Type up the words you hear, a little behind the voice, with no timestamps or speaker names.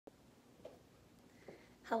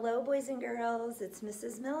Hello, boys and girls. It's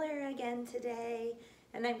Mrs. Miller again today,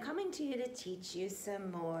 and I'm coming to you to teach you some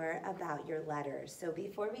more about your letters. So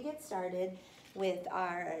before we get started with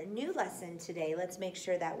our new lesson today, let's make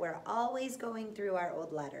sure that we're always going through our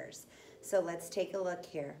old letters. So let's take a look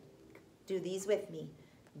here. Do these with me.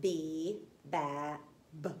 B, bat,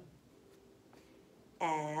 B.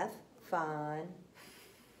 F, fun.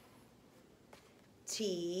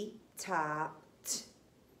 T, top, T.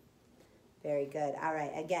 Very good. All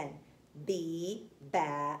right, again. B,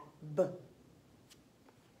 bat, B.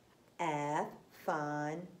 F,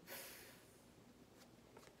 fun.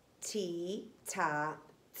 T, top,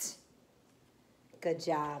 T. Good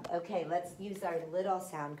job. Okay, let's use our little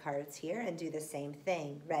sound cards here and do the same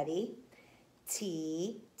thing. Ready?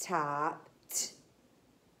 T, top, T.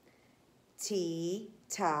 T,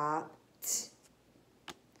 top, T.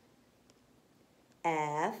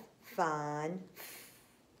 F, fun.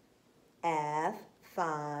 F,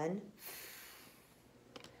 fun.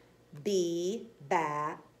 B,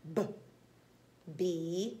 bat, B.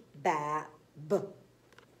 B, bat, B.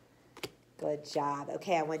 Good job.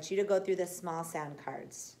 Okay, I want you to go through the small sound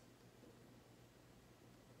cards.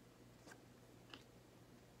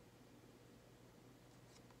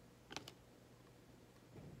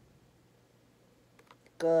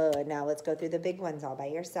 Good. Now let's go through the big ones all by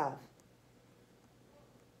yourself.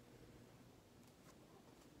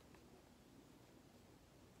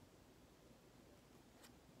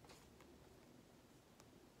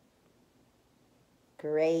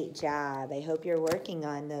 Great job. I hope you're working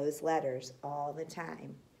on those letters all the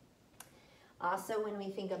time. Also, when we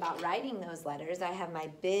think about writing those letters, I have my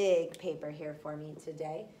big paper here for me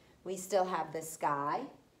today. We still have the sky,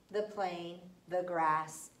 the plane, the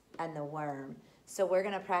grass, and the worm. So we're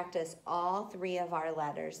going to practice all three of our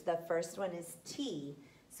letters. The first one is T.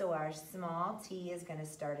 So our small T is going to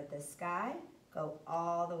start at the sky, go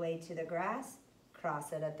all the way to the grass,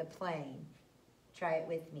 cross it at the plane. Try it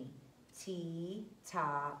with me. T,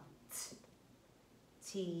 top, T.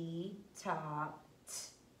 T, top, T.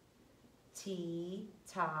 T,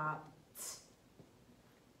 top, T.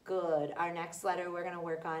 Good. Our next letter we're going to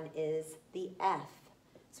work on is the F.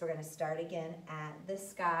 So we're going to start again at the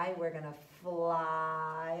sky. We're going to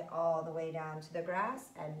fly all the way down to the grass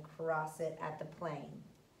and cross it at the plane.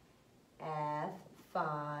 F,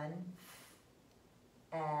 fun.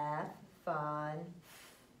 F, fun.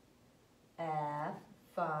 F,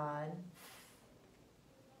 fun.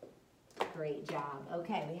 Great job.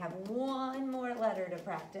 Okay, we have one more letter to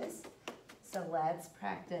practice. So let's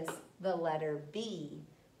practice the letter B.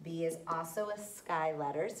 B is also a sky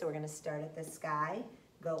letter, so we're going to start at the sky,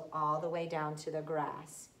 go all the way down to the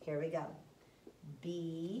grass. Here we go.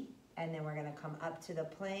 B, and then we're going to come up to the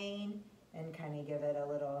plane and kind of give it a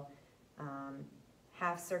little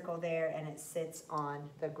half circle there, and it sits on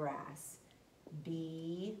the grass.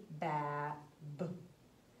 B, bat, B.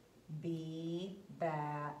 B,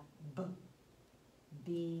 bat, B.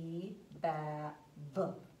 B, bat, B.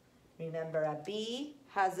 Remember, a bee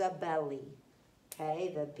has a belly.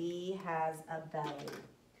 Okay, the bee has a belly.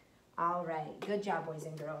 All right, good job, boys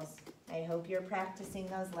and girls. I hope you're practicing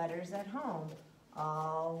those letters at home.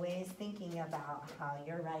 Always thinking about how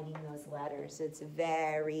you're writing those letters. It's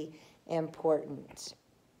very important.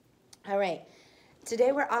 All right,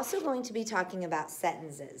 today we're also going to be talking about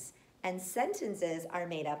sentences. And sentences are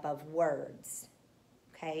made up of words.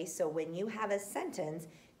 Okay, so when you have a sentence,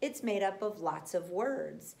 it's made up of lots of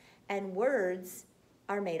words. And words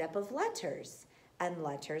are made up of letters. And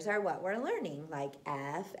letters are what we're learning, like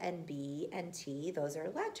F and B and T, those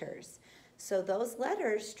are letters. So those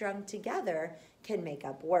letters strung together can make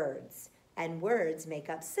up words. And words make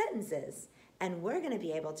up sentences. And we're going to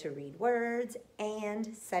be able to read words and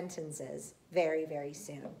sentences very, very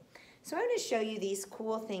soon. So I'm going to show you these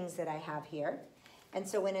cool things that I have here. And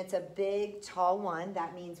so when it's a big, tall one,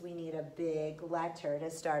 that means we need a big letter to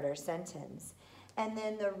start our sentence. And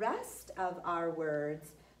then the rest of our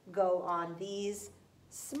words go on these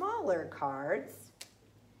smaller cards.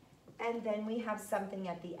 And then we have something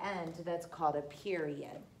at the end that's called a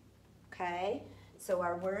period. Okay? So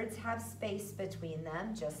our words have space between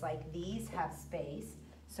them, just like these have space.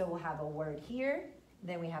 So we'll have a word here,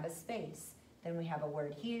 then we have a space. Then we have a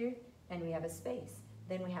word here, and we have a space.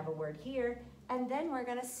 Then we have a word here, and then we're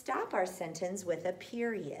going to stop our sentence with a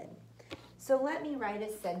period. So let me write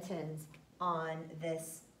a sentence on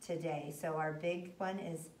this today. So our big one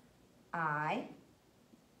is I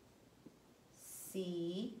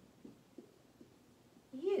see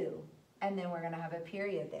you. And then we're going to have a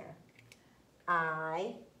period there.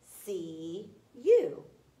 I see you.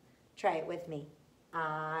 Try it with me.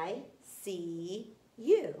 I see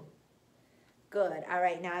you. Good. All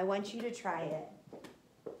right, now I want you to try it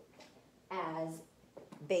as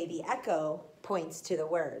Baby Echo points to the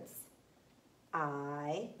words.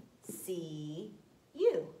 I see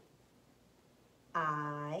you.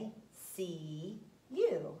 I see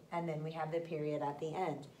you. And then we have the period at the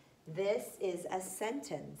end. This is a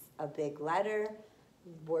sentence, a big letter,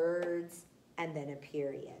 words, and then a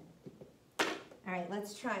period. All right,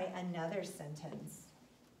 let's try another sentence.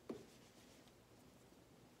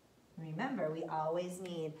 Remember, we always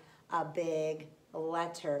need a big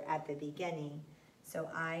letter at the beginning. So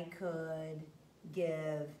I could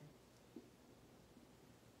give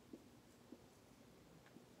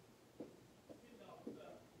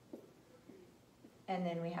and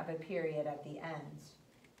then we have a period at the end.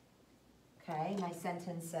 Okay, my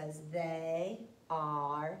sentence says, they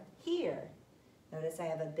are here. Notice I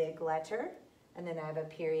have a big letter, and then I have a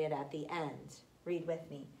period at the end. Read with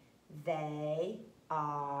me. They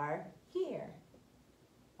are here.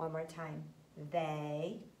 One more time.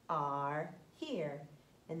 They are here.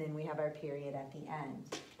 And then we have our period at the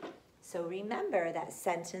end. So remember that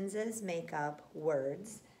sentences make up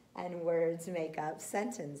words, and words make up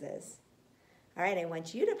sentences. All right, I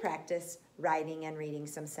want you to practice writing and reading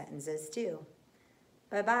some sentences too.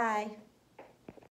 Bye-bye.